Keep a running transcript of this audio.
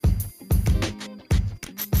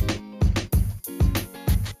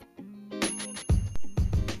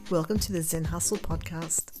Welcome to the Zen Hustle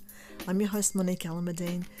podcast. I'm your host, Monique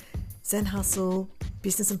Alameddine, Zen Hustle,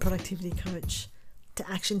 business and productivity coach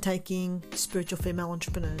to action-taking spiritual female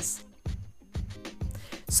entrepreneurs.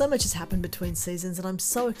 So much has happened between seasons and I'm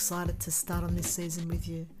so excited to start on this season with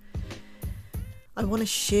you. I want to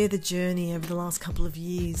share the journey over the last couple of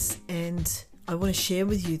years, and I want to share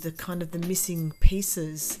with you the missing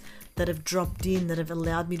pieces that have dropped in that have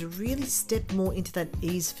allowed me to really step more into that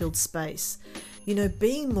ease-filled space. You know,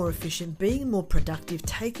 being more efficient, being more productive,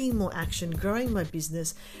 taking more action, growing my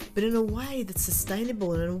business, but in a way that's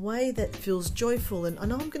sustainable and in a way that feels joyful. And I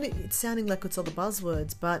know it's sounding like it's all the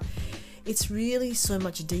buzzwords, but it's really so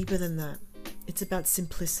much deeper than that. It's about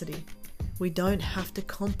simplicity. We don't have to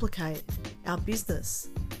complicate our business.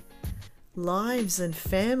 Lives and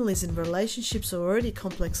families and relationships are already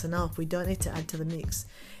complex enough. We don't need to add to the mix.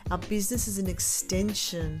 Our business is an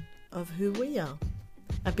extension of who we are.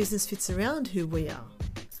 Our business fits around who we are.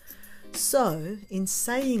 So, in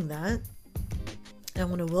saying that, I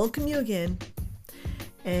want to welcome you again.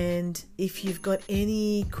 And if you've got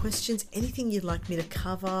any questions, anything you'd like me to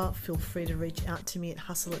cover, feel free to reach out to me at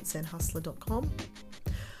hustle@zenhustler.com.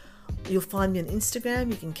 You'll find me on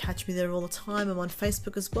Instagram. You can catch me there all the time. I'm on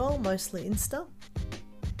Facebook as well, mostly Insta.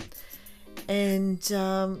 And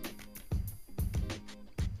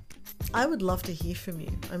I would love to hear from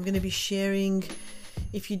you. I'm going to be sharing.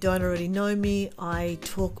 If you don't already know me, I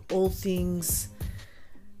talk all things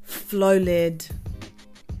flow-led,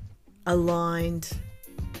 aligned,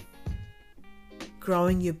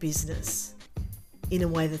 growing your business in a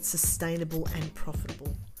way that's sustainable and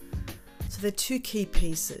profitable. So there are two key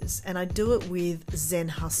pieces, and I do it with Zen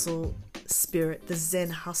Hustle spirit, the Zen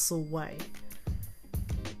Hustle way,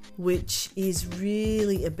 which is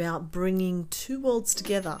really about bringing two worlds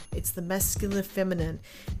together. It's the masculine and feminine.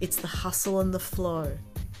 It's the hustle and the flow.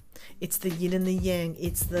 It's the yin and the yang.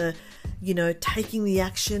 It's the, taking the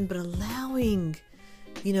action, but allowing,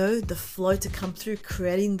 the flow to come through,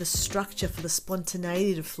 creating the structure for the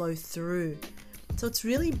spontaneity to flow through. So it's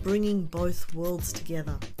really bringing both worlds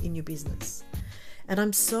together in your business. And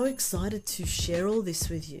I'm so excited to share all this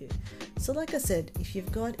with you. So like I said, if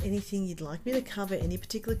you've got anything you'd like me to cover, any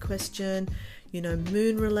particular question,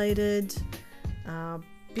 moon related,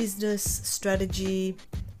 business, strategy,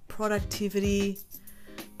 productivity,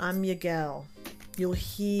 I'm your gal. You'll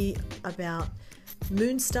hear about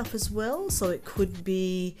moon stuff as well. So it could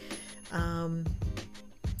be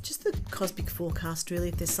just the cosmic forecast, really,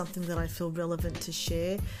 if there's something that I feel relevant to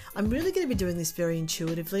share. I'm really going to be doing this very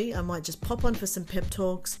intuitively. I might just pop on for some pep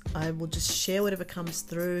talks. I will just share whatever comes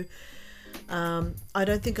through. I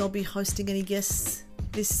don't think I'll be hosting any guests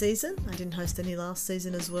this season. I didn't host any last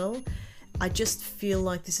season as well. I just feel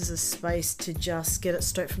like this is a space to just get it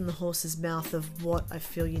straight from the horse's mouth of what I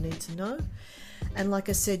feel you need to know. And like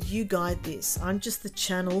I said, you guide this. I'm just the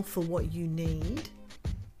channel for what you need.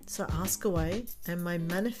 So ask away, and my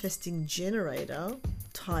manifesting generator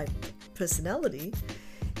type personality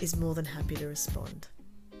is more than happy to respond.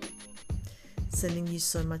 Sending you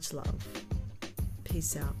so much love.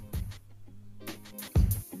 Peace out.